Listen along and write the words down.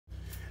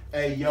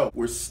Hey yo,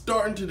 we're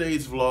starting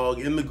today's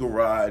vlog in the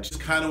garage.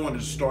 Just kind of wanted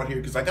to start here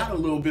because I got a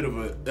little bit of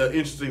an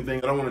interesting thing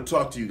that I want to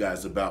talk to you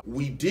guys about.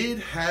 We did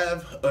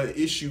have an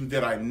issue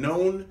that I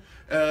known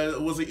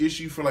was an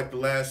issue for like the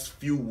last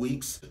few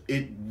weeks.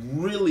 It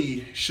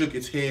really shook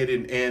its head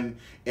and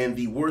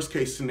the worst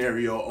case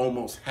scenario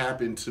almost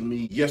happened to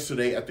me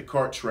yesterday at the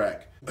kart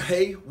track.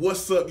 Hey,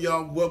 what's up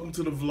y'all? Welcome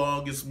to the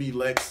vlog. It's me,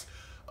 Lex,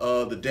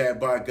 the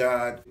dad by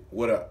God.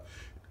 What up?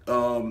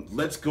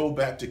 Let's go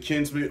back to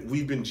Kinsman.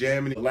 We've been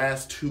jamming the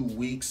last 2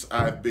 weeks.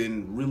 I've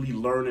been really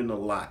learning a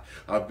lot.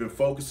 I've been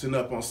focusing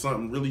up on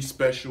something really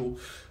special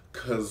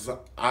because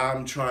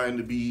I'm trying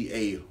to be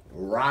a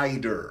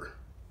rider.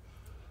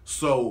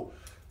 So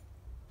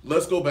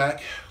let's go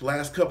back.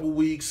 Last couple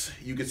weeks,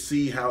 you could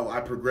see how I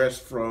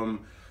progressed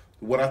from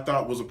what I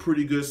thought was a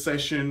pretty good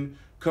session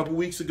a couple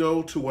weeks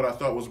ago to what I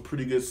thought was a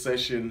pretty good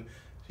session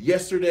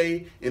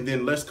yesterday. And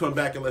then let's come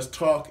back and let's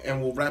talk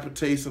and we'll rapid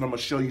taste and I'm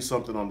gonna show you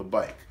something on the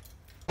bike.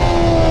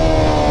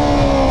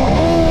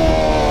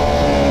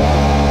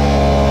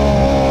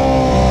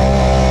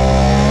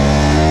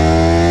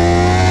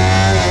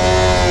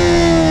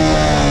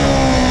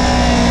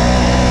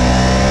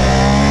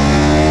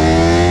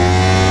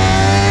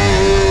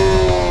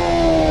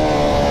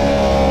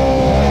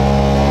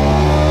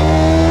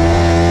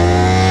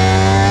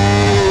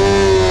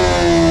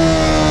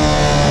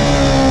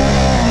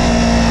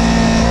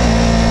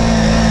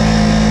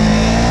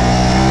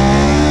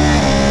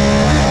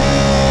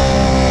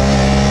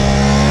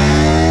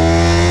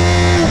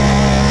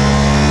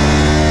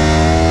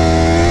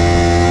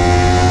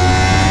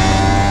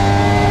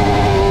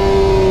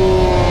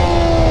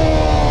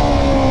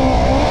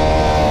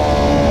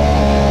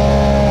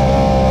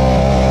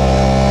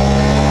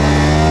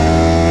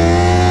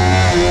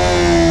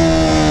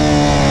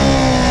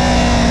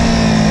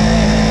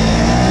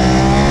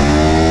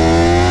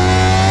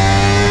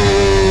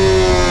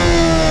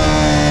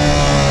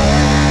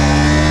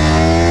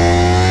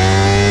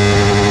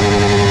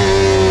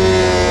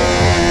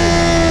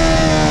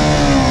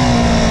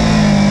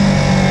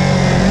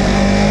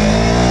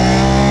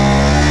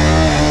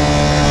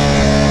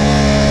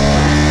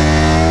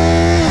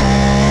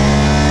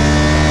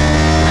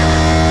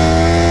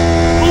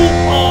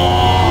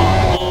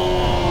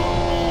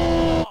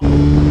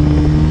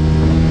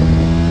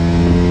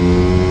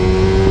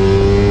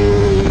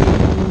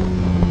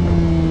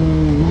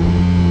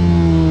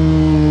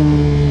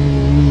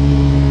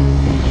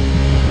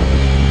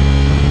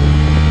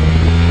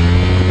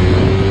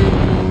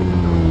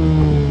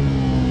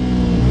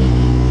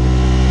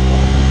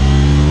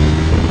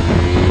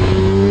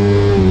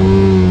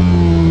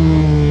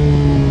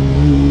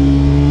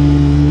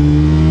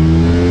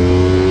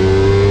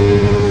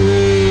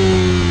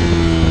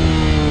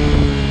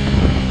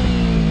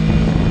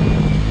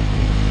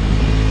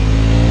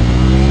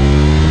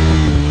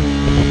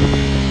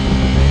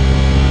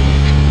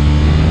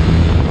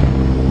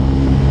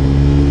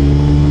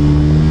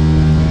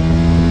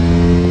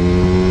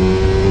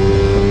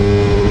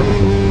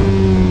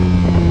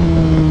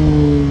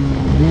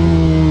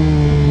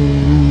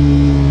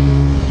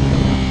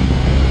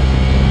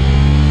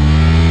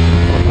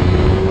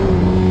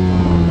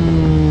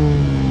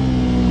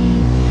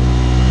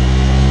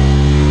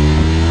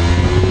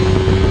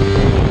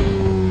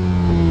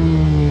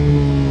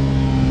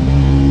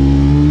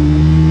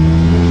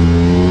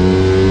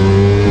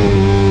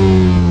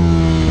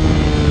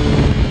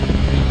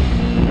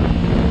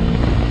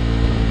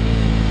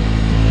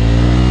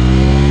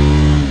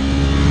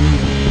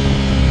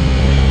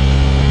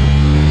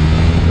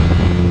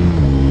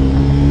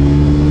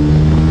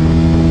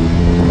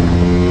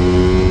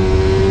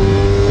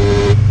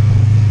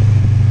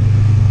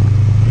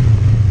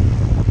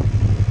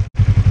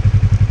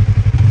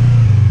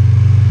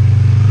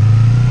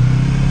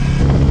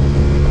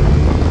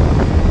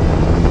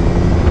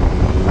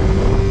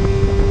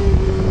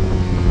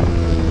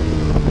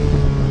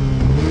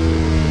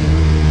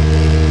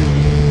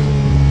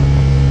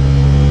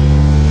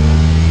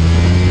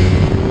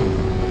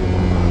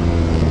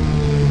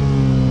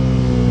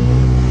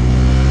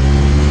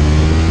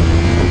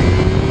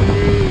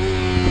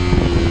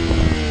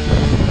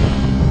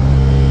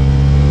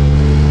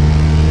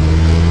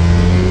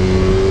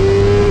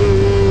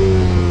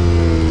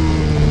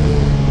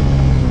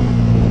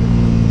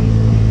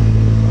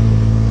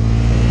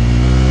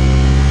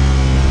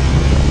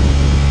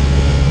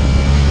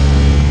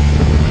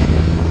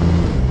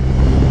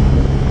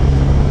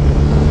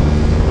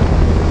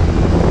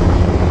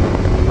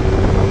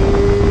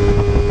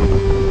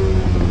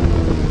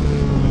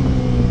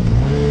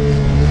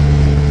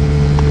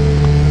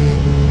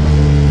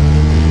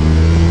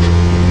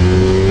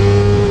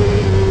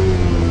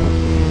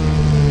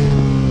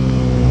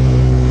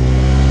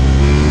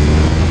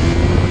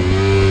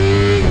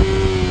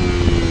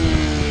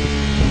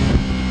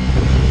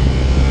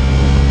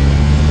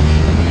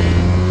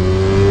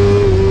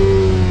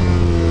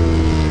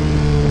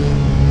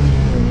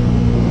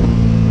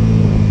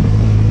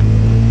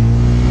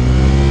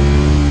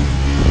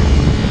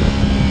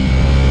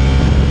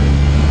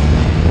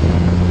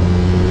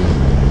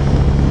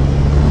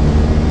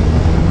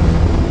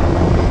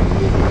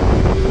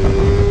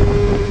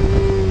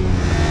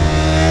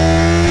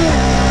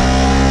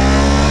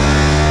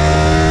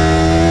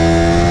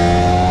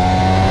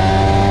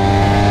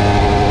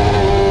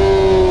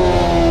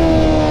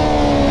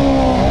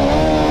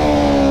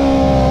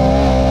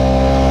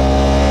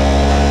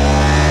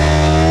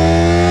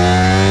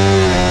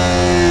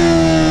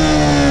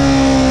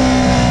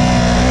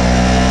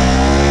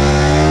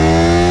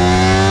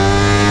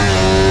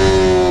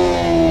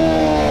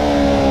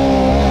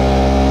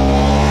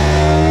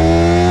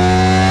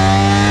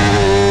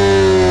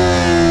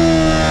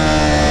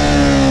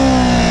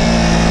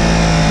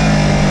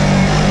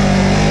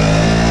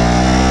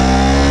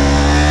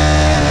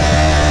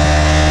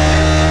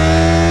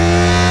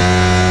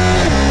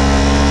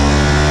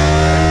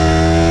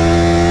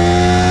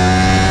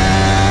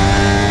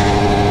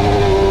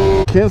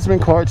 Ken's been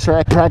kart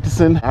track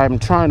practicing. I'm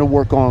trying to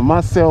work on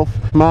myself,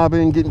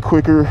 mobbing, getting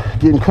quicker,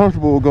 getting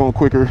comfortable with going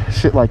quicker,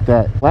 shit like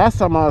that. Last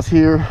time I was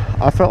here,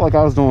 I felt like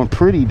I was doing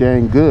pretty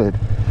dang good.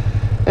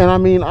 And I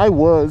mean, I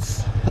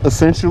was,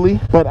 essentially,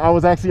 but I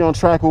was actually on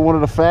track with one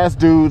of the fast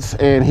dudes,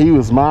 and he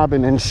was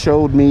mobbing and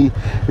showed me,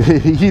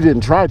 he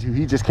didn't try to,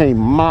 he just came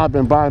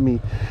mobbing by me,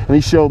 and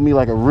he showed me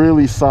like a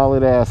really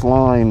solid ass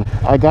line.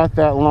 I got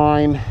that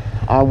line.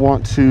 I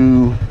want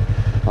to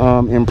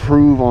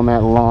improve on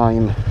that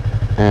line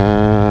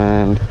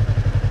and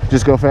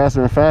just go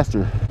faster and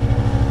faster.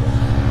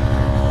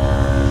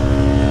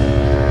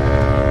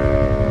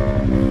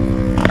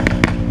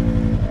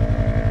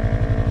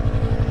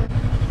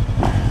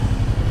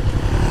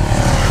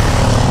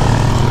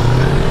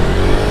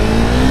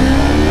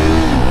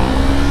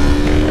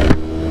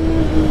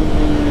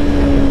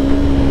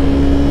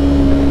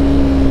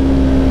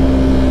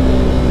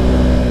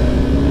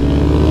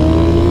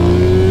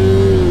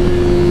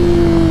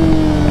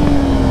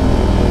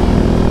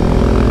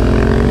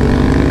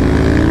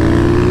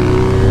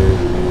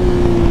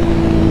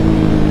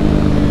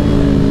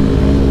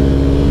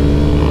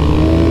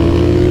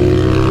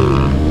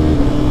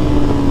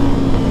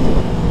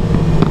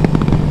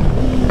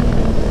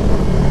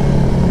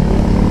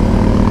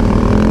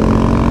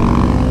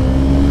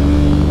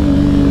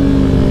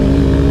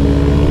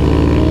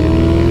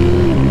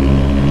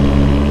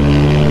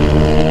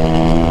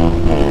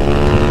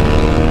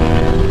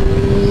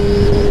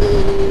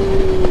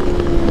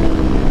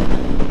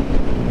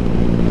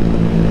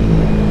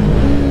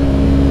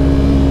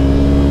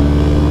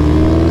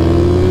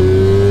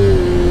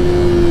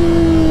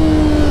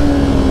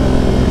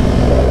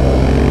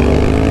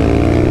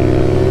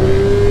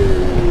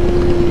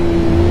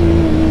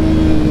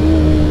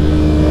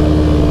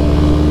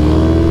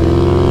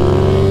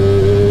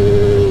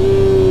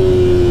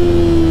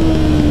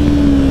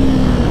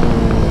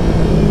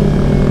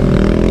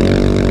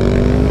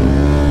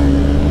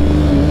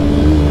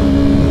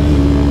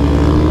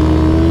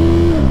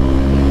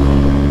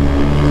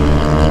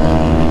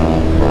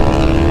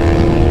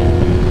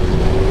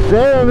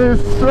 Damn,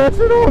 it's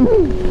stretching on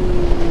me.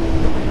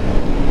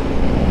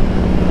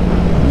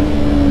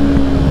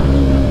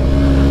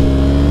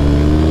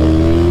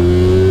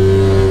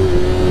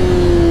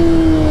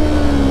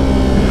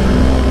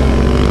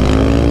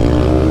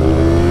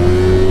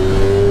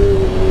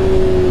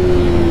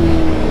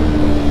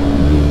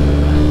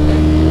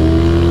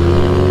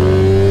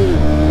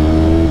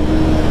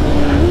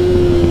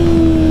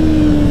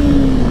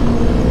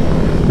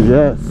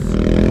 Yes,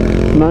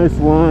 nice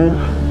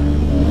line.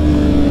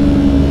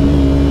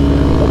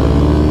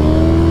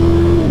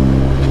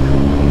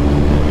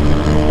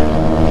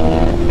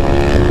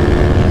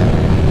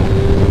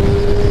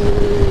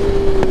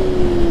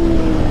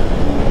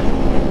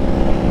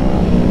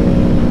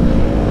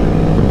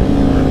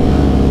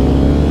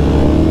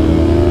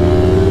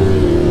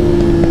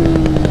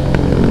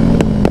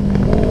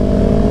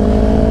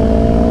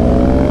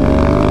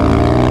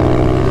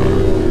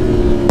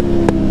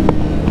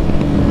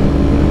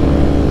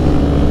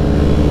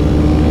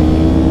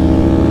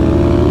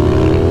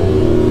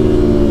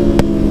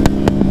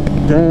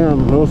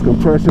 Damn, those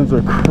compressions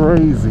are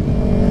crazy.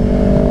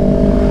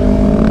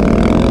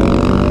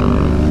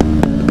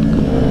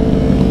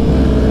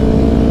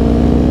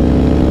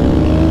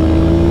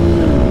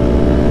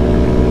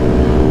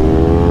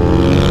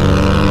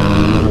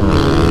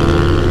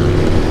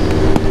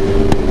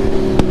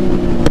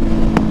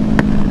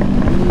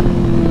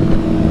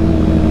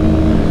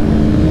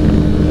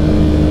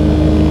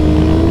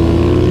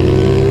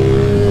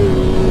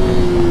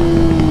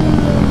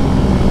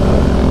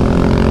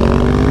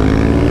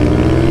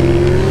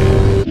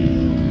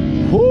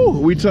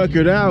 We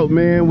tuckered out,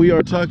 man. We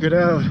are tuckered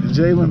out.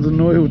 Jalen's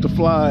annoyed with the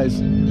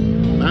flies.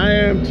 I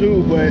am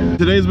too, but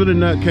today's been a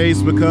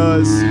nutcase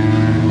because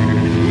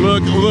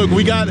look,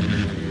 we got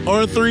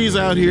R3s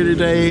out here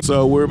today.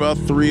 So we're about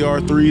 3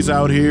 R3s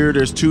out here.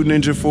 There's 2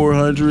 Ninja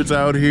 400s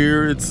out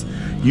here. It's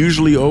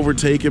usually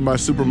overtaken by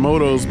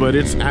supermotos, but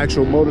it's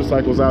actual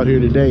motorcycles out here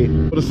today.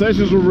 But the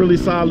sessions were really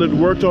solid.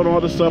 Worked on all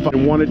the stuff I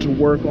wanted to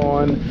work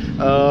on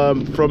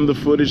from the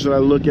footage that I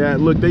look at.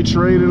 Look, they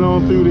traded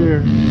on through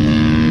there.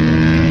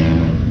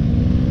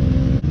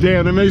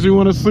 Damn, that makes me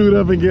want to suit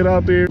up and get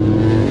out there.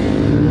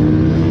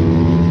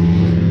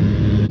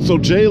 So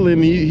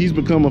Jalen, he's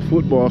become a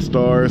football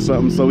star or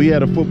something. So he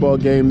had a football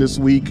game this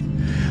week.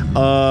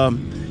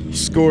 He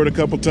scored a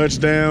couple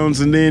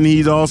touchdowns, and then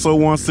he also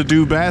wants to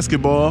do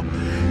basketball.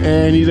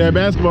 And he's at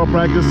basketball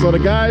practice. So the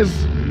guy's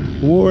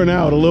worn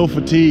out, a little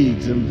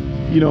fatigued.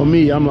 And you know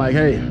me, I'm like,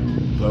 hey,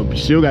 well,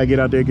 still got to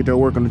get out there and get to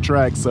work on the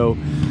track. So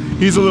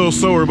he's a little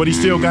sore, but he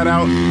still got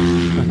out.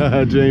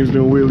 James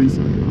doing wheelies.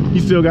 He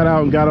still got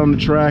out and got on the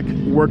track,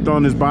 worked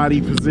on his body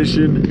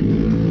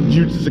position.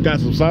 You just got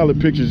some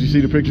solid pictures. You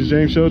see the pictures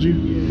James showed you?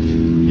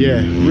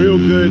 Yeah, real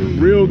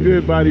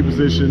good body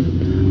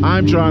position.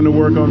 I'm trying to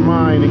work on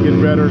mine and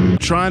get better.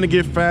 Trying to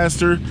get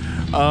faster.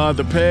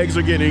 The pegs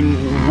are getting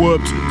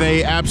whooped.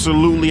 They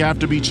absolutely have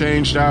to be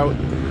changed out.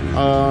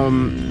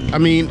 I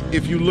mean,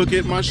 if you look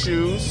at my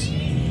shoes,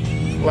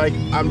 Like,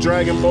 I'm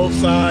dragging both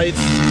sides,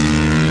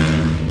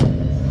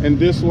 and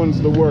this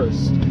one's the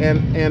worst.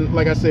 And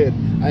like I said,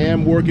 I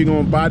am working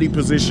on body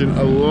position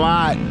a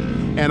lot,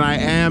 and I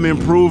am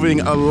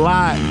improving a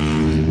lot,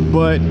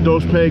 but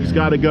those pegs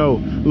gotta go.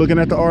 Looking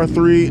at the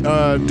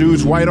R3,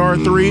 dude's white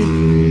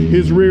R3,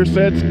 his rear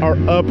sets are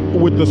up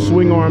with the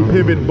swing arm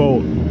pivot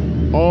bolt.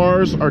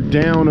 Ours are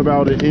down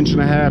about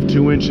 1.5 to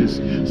 2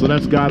 inches, so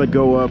that's gotta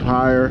go up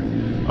higher.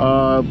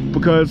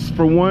 Because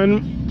for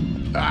one,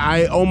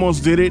 I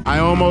almost did it. I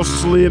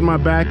almost slid my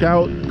back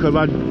out because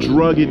I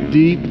drug it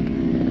deep.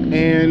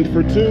 And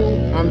for two,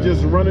 I'm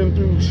just running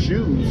through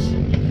shoes,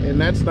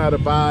 and that's not a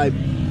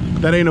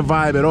vibe. That ain't a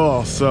vibe at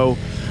all. So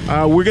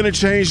we're gonna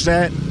change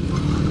that.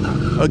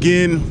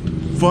 Again,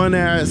 fun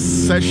ass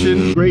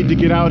session. Great to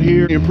get out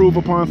here, improve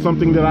upon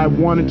something that I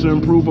wanted to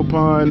improve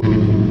upon.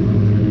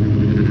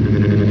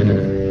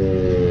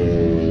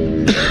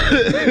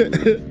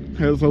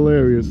 That's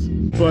hilarious.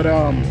 But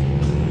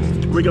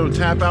we're gonna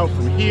tap out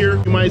from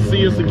here. You might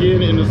see us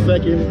again in the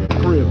second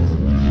crib.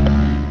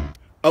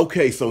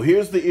 Okay, so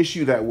here's the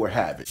issue that we're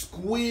having.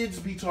 Squids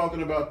be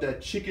talking about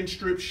that chicken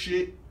strip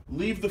shit.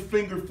 Leave the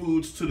finger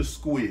foods to the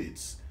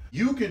squids.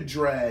 You could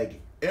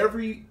drag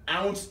every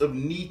ounce of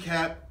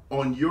kneecap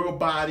on your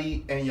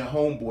body and your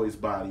homeboys'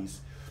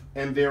 bodies,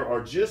 and there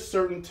are just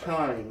certain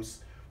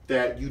times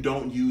that you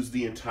don't use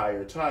the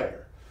entire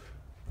tire.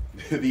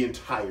 The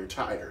entire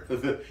tire.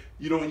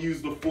 You don't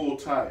use the full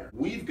tire.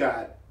 We've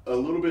got a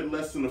little bit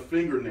less than a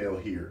fingernail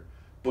here,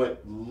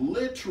 but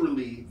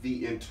literally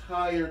the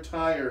entire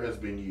tire has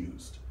been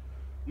used.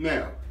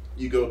 Now,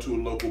 you go to a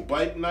local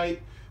bike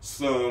night,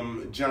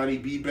 some Johnny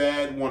B.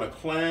 Bad want to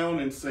clown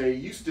and say,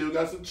 you still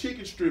got some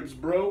chicken strips,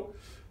 bro.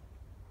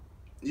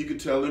 You could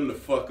tell them to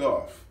fuck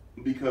off,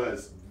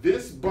 because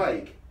this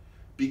bike,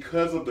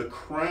 because of the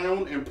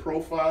crown and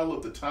profile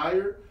of the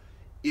tire,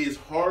 is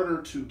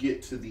harder to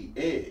get to the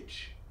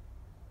edge.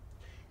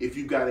 If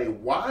you've got a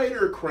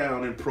wider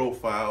crown and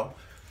profile,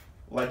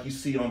 like you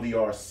see on the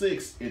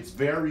R6, it's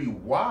very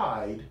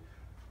wide.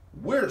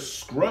 We're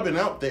scrubbing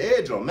out the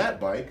edge on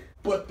that bike,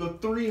 but the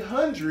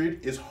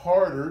 300 is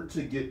harder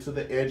to get to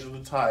the edge of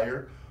the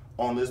tire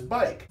on this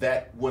bike.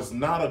 That was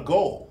not a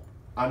goal.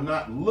 I'm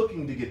not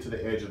looking to get to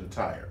the edge of the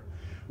tire.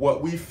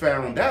 What we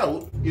found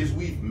out is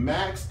we've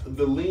maxed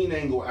the lean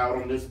angle out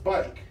on this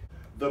bike.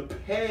 The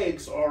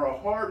pegs are a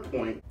hard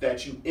point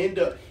that you end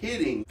up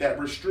hitting that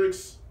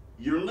restricts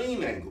your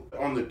lean angle.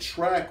 On the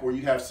track where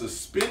you have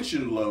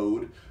suspension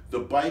load, the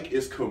bike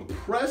is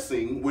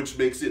compressing, which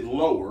makes it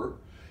lower,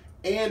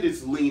 and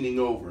it's leaning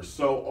over.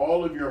 So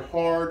all of your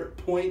hard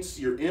points,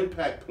 your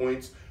impact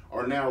points,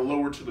 are now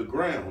lower to the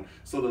ground.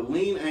 So the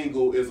lean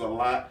angle is a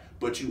lot,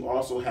 but you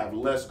also have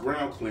less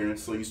ground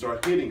clearance, so you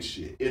start hitting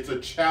shit. It's a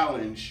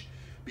challenge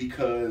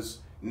because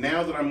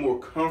now that I'm more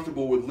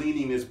comfortable with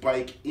leaning this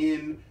bike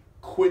in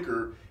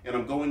quicker and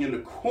I'm going into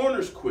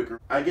corners quicker,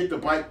 I get the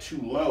bike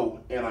too low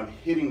and I'm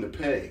hitting the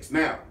pegs.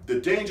 Now, the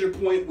danger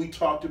point, we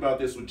talked about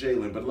this with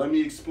Jalen, but let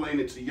me explain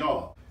it to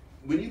y'all.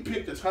 When you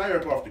pick the tire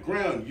up off the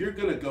ground, you're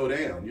gonna go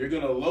down, you're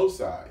gonna low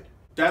side.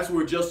 That's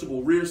where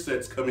adjustable rear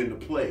sets come into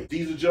play.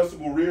 These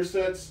adjustable rear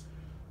sets,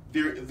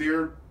 they're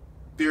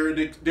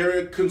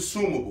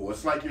consumable.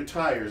 It's like your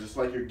tires, it's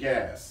like your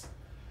gas.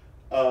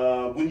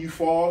 When you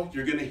fall,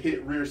 you're gonna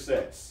hit rear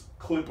sets,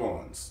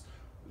 clip-ons.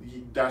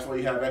 That's why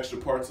you have extra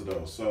parts of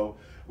those. So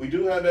we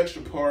do have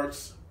extra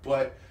parts,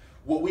 but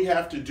what we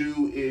have to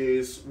do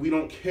is, we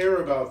don't care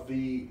about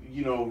the,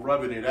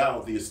 rubbing it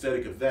out, the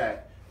aesthetic of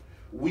that.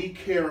 We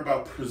care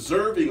about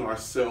preserving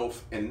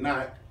ourselves and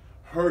not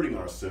hurting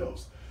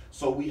ourselves.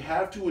 So we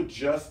have to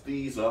adjust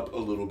these up a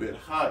little bit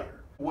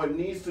higher. What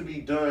needs to be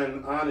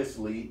done,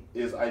 honestly,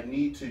 is I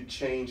need to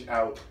change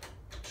out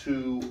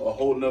to a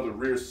whole nother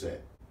rear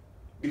set.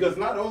 Because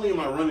not only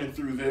am I running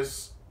through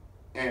this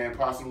and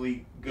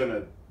possibly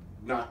gonna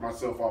knock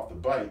myself off the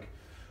bike,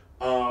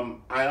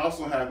 I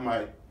also have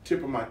my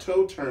tip of my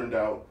toe turned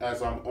out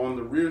as I'm on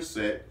the rear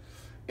set,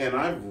 and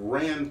I've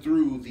ran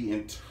through the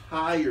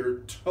entire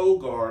toe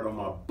guard on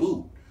my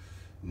boot.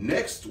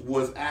 Next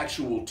was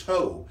actual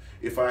toe,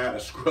 if I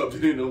had scrubbed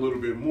it in a little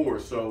bit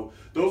more. So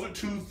those are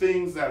two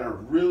things that are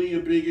really a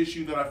big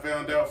issue that I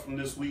found out from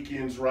this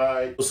weekend's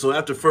ride. So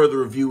after further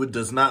review, it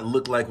does not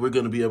look like we're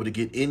going to be able to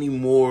get any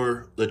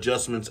more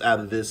adjustments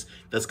out of this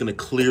that's going to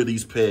clear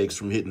these pegs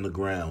from hitting the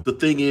ground. The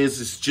thing is,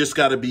 it's just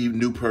got to be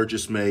new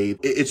purchase made.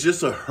 It's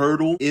just a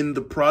hurdle in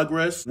the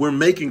progress. We're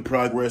making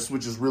progress,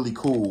 which is really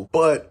cool.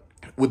 But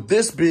with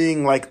this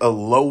being like a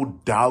low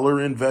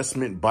dollar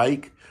investment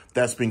bike,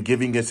 that's been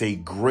giving us a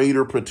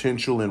greater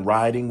potential in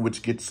riding,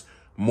 which gets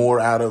more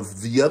out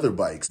of the other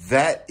bikes.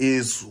 That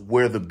is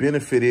where the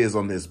benefit is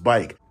on this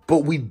bike.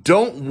 But we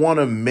don't want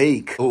to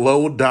make a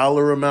low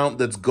dollar amount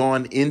that's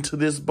gone into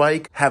this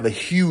bike have a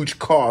huge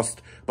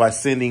cost by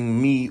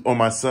sending me or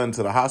my son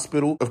to the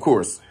hospital. Of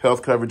course,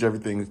 health coverage,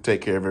 everything,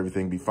 take care of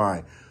everything, be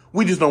fine.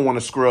 We just don't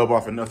want to scrub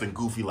off of nothing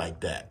goofy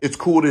like that. It's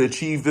cool to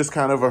achieve this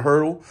kind of a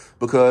hurdle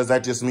because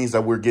that just means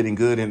that we're getting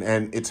good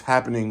and it's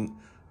happening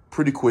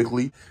pretty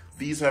quickly.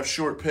 These have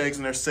short pegs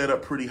and they're set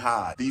up pretty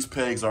high. These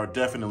pegs are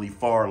definitely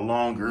far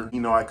longer. You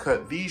know, I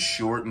cut these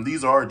short and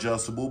these are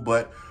adjustable,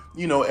 but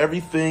you know,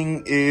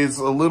 everything is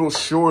a little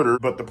shorter,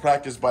 but the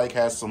practice bike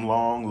has some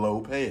long, low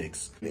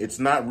pegs. It's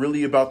not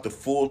really about the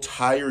full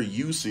tire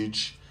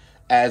usage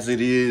as it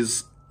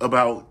is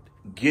about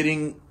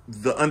getting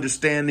the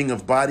understanding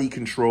of body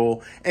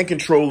control and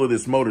control of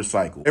this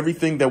motorcycle.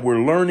 Everything that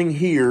we're learning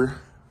here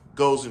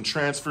goes and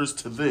transfers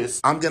to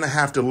this. I'm gonna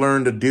have to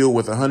learn to deal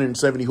with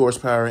 170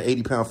 horsepower and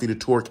 80 pound-feet of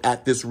torque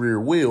at this rear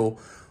wheel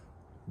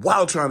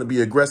while trying to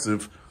be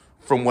aggressive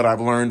from what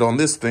I've learned on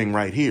this thing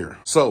right here.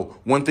 So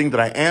one thing that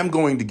I am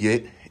going to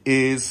get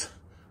is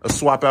a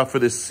swap out for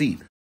this seat.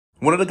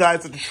 One of the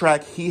guys at the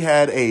track, he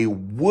had a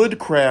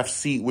Woodcraft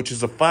seat, which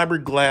is a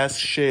fiberglass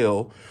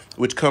shell,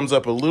 which comes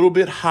up a little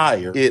bit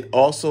higher. It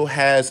also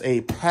has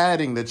a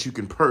padding that you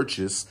can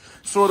purchase,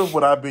 sort of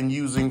what I've been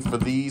using for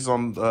these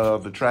on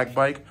the track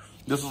bike.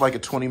 This is like a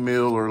 20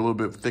 mil or a little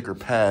bit thicker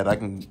pad. I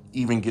can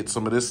even get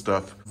some of this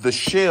stuff. The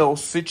shell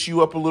sits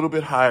you up a little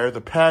bit higher. The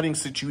padding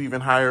sits you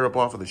even higher up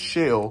off of the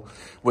shell.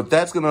 What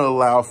that's gonna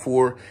allow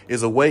for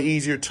is a way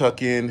easier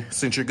tuck in.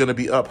 Since you're gonna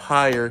be up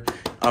higher,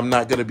 I'm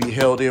not gonna be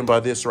held in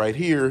by this right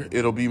here.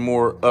 It'll be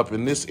more up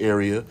in this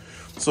area.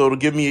 So it'll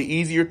give me an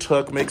easier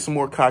tuck, make some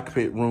more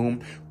cockpit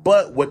room.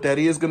 But what that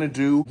is gonna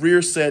do,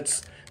 rear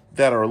sets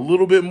that are a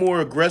little bit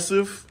more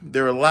aggressive,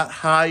 they're a lot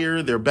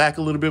higher, they're back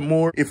a little bit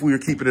more. If we were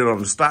keeping it on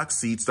the stock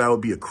seats, that would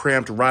be a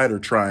cramped rider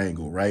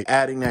triangle, right?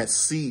 Adding that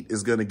seat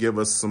is gonna give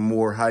us some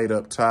more height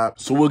up top.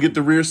 So we'll get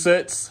the rear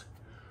sets,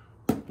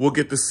 we'll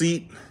get the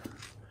seat,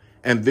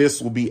 and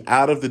this will be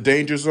out of the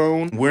danger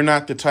zone. We're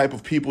not the type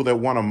of people that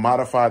wanna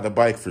modify the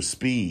bike for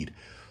speed.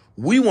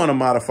 We wanna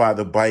modify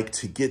the bike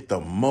to get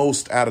the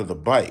most out of the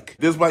bike.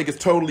 This bike is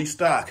totally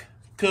stock.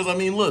 Cause I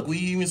mean, look, we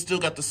even still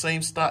got the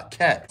same stock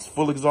cat. It's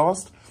full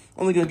exhaust.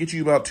 Only gonna get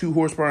you about 2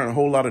 horsepower and a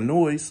whole lot of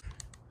noise.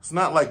 It's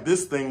not like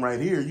this thing right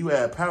here. You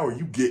add power,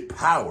 you get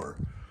power.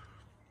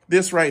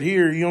 This right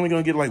here, you're only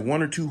gonna get like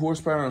 1 or 2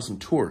 horsepower and some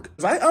torque.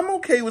 I'm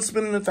okay with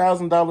spending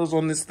 $1,000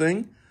 on this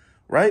thing,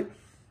 right?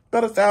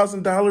 About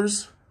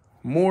 $1,000,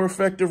 more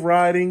effective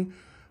riding,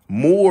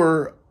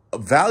 more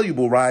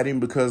valuable riding,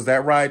 because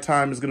that ride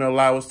time is gonna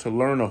allow us to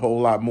learn a whole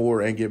lot more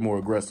and get more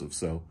aggressive.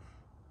 So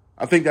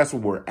I think that's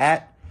what we're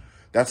at.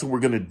 That's what we're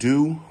gonna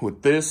do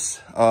with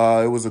this.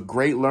 It was a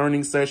great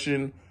learning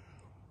session,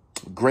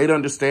 great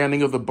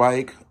understanding of the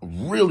bike,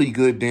 really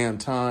good damn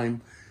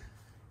time.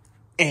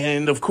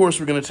 And of course,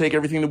 we're gonna take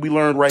everything that we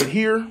learned right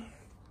here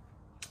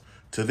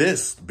to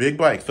this big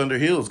bike. Thunder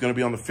Hill is gonna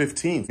be on the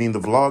 15th. I mean, the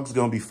vlog's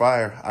gonna be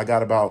fire. I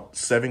got about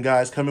 7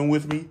 guys coming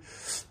with me.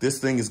 This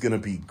thing is gonna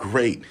be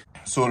great.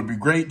 So it'll be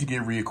great to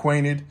get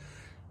reacquainted.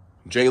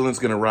 Jalen's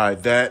gonna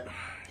ride that.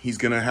 He's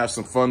gonna have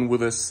some fun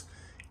with us,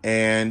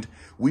 and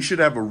we should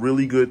have a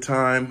really good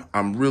time.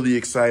 I'm really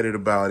excited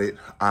about it.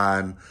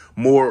 I'm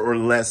more or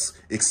less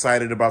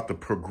excited about the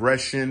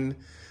progression.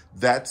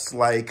 That's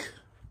like,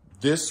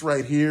 this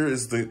right here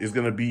is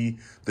gonna be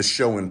the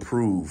show and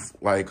prove.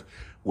 Like,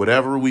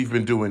 whatever we've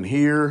been doing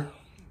here,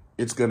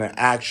 it's gonna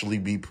actually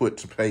be put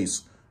to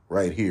pace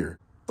right here.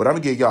 But I'm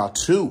gonna get y'all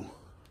 2,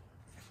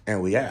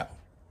 and we out.